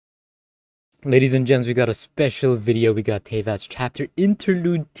Ladies and gents, we got a special video. We got Teyvat's chapter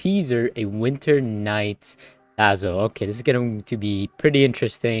interlude teaser, A Winter Night's Lazzo. Okay, this is going to be pretty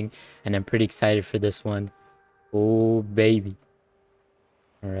interesting, and I'm pretty excited for this one. Oh, baby.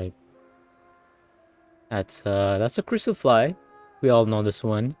 Alright. That's a crystal fly. We all know this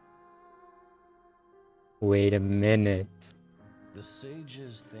one. Wait a minute. The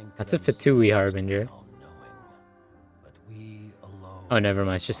sages think That's a Fatui Harbinger. but we alone Oh, never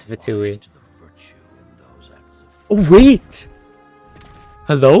mind. It's just a Fatui. to the virtue in those acts of Oh, wait!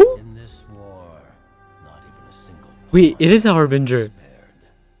 Hello? In this war, not even a single Wait, pawn it is a was Harbinger. spared.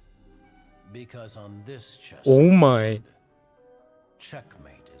 Because on this chess, Oh my.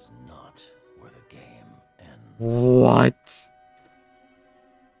 checkmate is not where the game ends. What?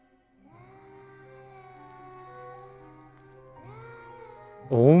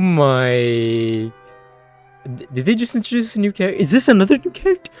 Oh my. Did they just introduce a new character? Is this another new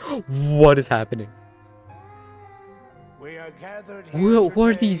character? What is happening? We are gathered Who here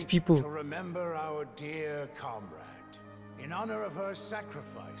are today these people? to remember our dear comrade. In honor of her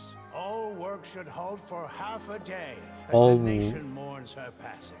sacrifice, all work should halt for half a day as Oh. the nation mourns her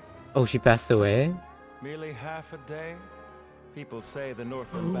passing. Oh, she passed away? Merely half a day? People say the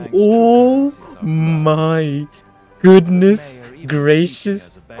Northern Bank's Oh true currencies are blood. my goodness Mayor even gracious.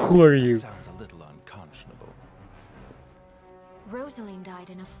 speaking as a Who are banker you? Sounds a little unconscionable. Rosaline died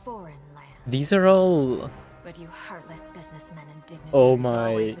in a foreign land. These are all... But you heartless businessmen and dignitaries Oh my.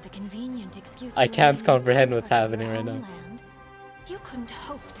 always with a convenient excuse I to can't remain in comprehend the what's comfort of happening your right now. homeland. You couldn't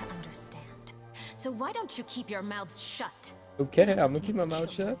hope to understand. So why don't you keep your mouths shut? Okay, You don't I'm want gonna to keep make my the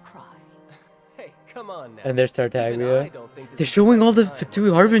mouth children shut. cry. Hey, come on now. And there's Even I Tartaglia. don't think this They're is showing all the right time.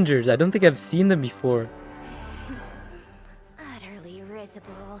 Fatui Harbingers. I don't think I've seen them before. Utterly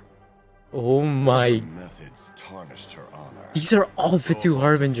risible. Oh my. Methods tarnished her honor. These are all Fatui Both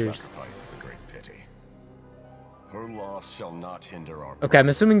Harbingers. sacrifice is a great pity. Her loss shall not hinder our Okay, I'm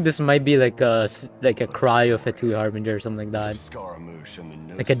assuming progress. this might be like a cry of Fatui Harbinger or something like that. Scaramouche and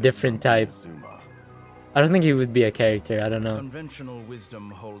the Like a Gnosis different from type. Inazuma. I don't think he would be a character. I don't know. Conventional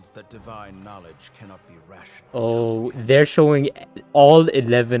wisdom holds that divine knowledge cannot be rational. Oh, they're showing all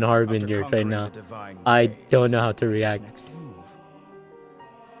 11 Harbingers right now. I don't know how to react. Next move.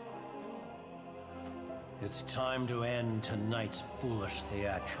 It's time to end tonight's foolish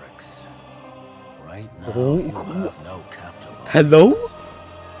theatrics. Right now, Oh. you have no captive Hello? audience.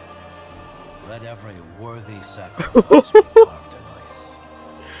 Let every worthy sacrifice be carved in ice.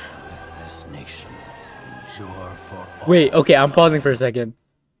 With this nation endure for all Wait, okay, I'm time. pausing for a second.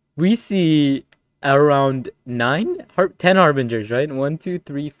 We see around 10 Harbingers, right? 1, 2,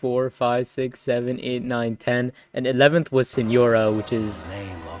 3, 4, 5, 6, 7, 8, 9, 10. And 11th was Senora, which is...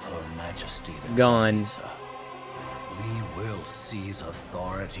 Name of Her Majesty the Gone. Tsarisa, we will seize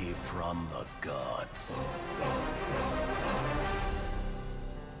authority from the gods.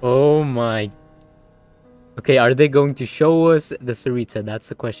 Oh my... Okay, are they going to show us the Sarita? That's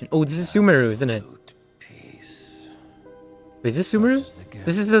the question. Oh, this is Sumeru, isn't it? Absolute peace. Wait, is this Sumeru? Such is the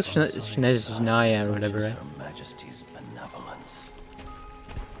This is gift the of Tsarisa, Shnaya or such whatever, is right? Her Majesty's benevolence.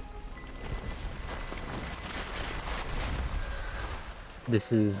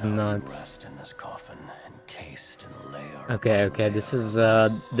 This is Now you nuts. rest in this coffin, encased in layer Okay, upon okay, this layer is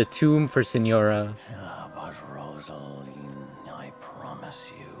of ice. the tomb for Senora. Yeah, but Rosaline, I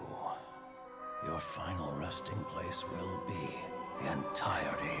promise you, your final resting place will be the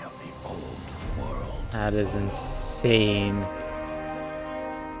entirety of the old world. That is insane.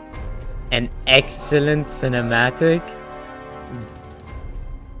 An excellent cinematic.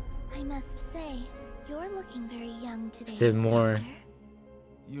 I must say, you're looking very young today. Still more. Doctor.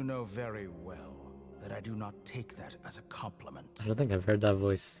 You know very well that I do not take that as a compliment. I don't think I've heard that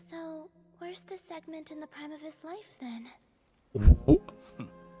voice. So, where's the segment in the prime of his life then?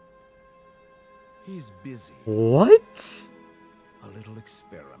 He's busy. What? A little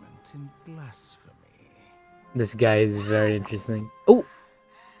experiment in blasphemy. This guy is very interesting. Oh!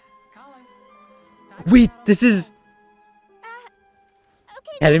 Wait, this is...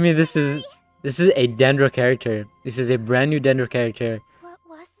 Okay, Telling me this is a Dendro character. This is a brand new Dendro character. what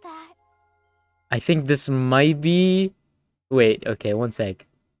was that? I think this might be... Wait, okay, one sec.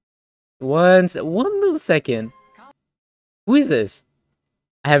 One little second. Who is this?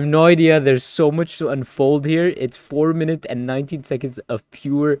 I have no idea. There's so much to unfold here. It's 4 minutes and 19 seconds of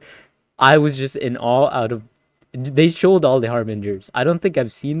pure... I was just in awe out of... They showed all the Harbingers. I don't think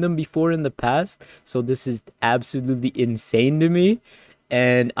I've seen them before in the past. So this is absolutely insane to me.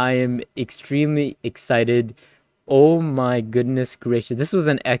 And I am extremely excited Oh my goodness gracious. This was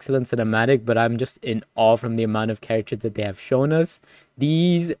an excellent cinematic, but I'm just in awe from the amount of characters that they have shown us.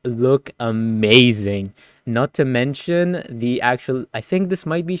 These look amazing. Not to mention the actual, I think this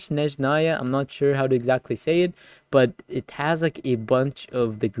might be Snezhnaya. I'm not sure how to exactly say it, but it has like a bunch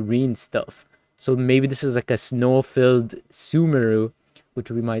of the green stuff. So maybe this is like a snow-filled Sumeru,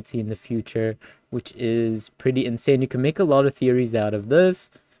 which we might see in the future, which is pretty insane. You can make a lot of theories out of this.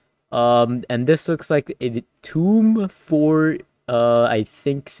 And this looks like a tomb for I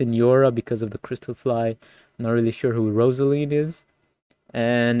think Senora because of the crystal fly. I'm not really sure who Rosaline is.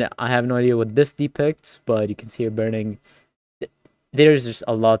 And I have no idea what this depicts, but you can see her burning. There's just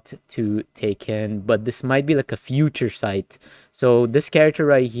a lot to take in, but this might be like a future sight. So this character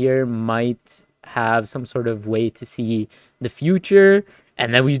right here might have some sort of way to see the future,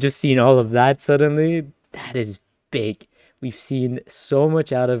 and then we've just seen all of that suddenly. That is big. We've seen so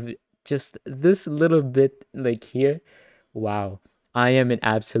much out of just this little bit like here. Wow. I am in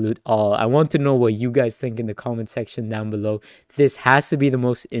absolute awe. I want to know what you guys think in the comment section down below. This has to be the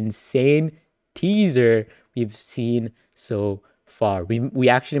most insane teaser we've seen so far. We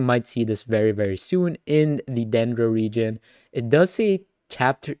actually might see this very, very soon in the Dendro region. It does say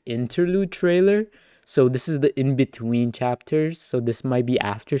chapter interlude trailer. So this is the in-between chapters. So this might be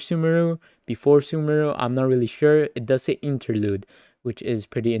after Sumeru, before Sumeru. I'm not really sure. It does say interlude, which is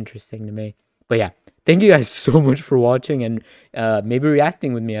pretty interesting to me. But yeah, thank you guys so much for watching and maybe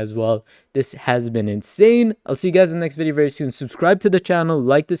reacting with me as well. This has been insane. I'll see you guys in the next video very soon. Subscribe to the channel,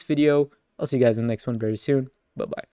 like this video. I'll see you guys in the next one very soon. Bye-bye.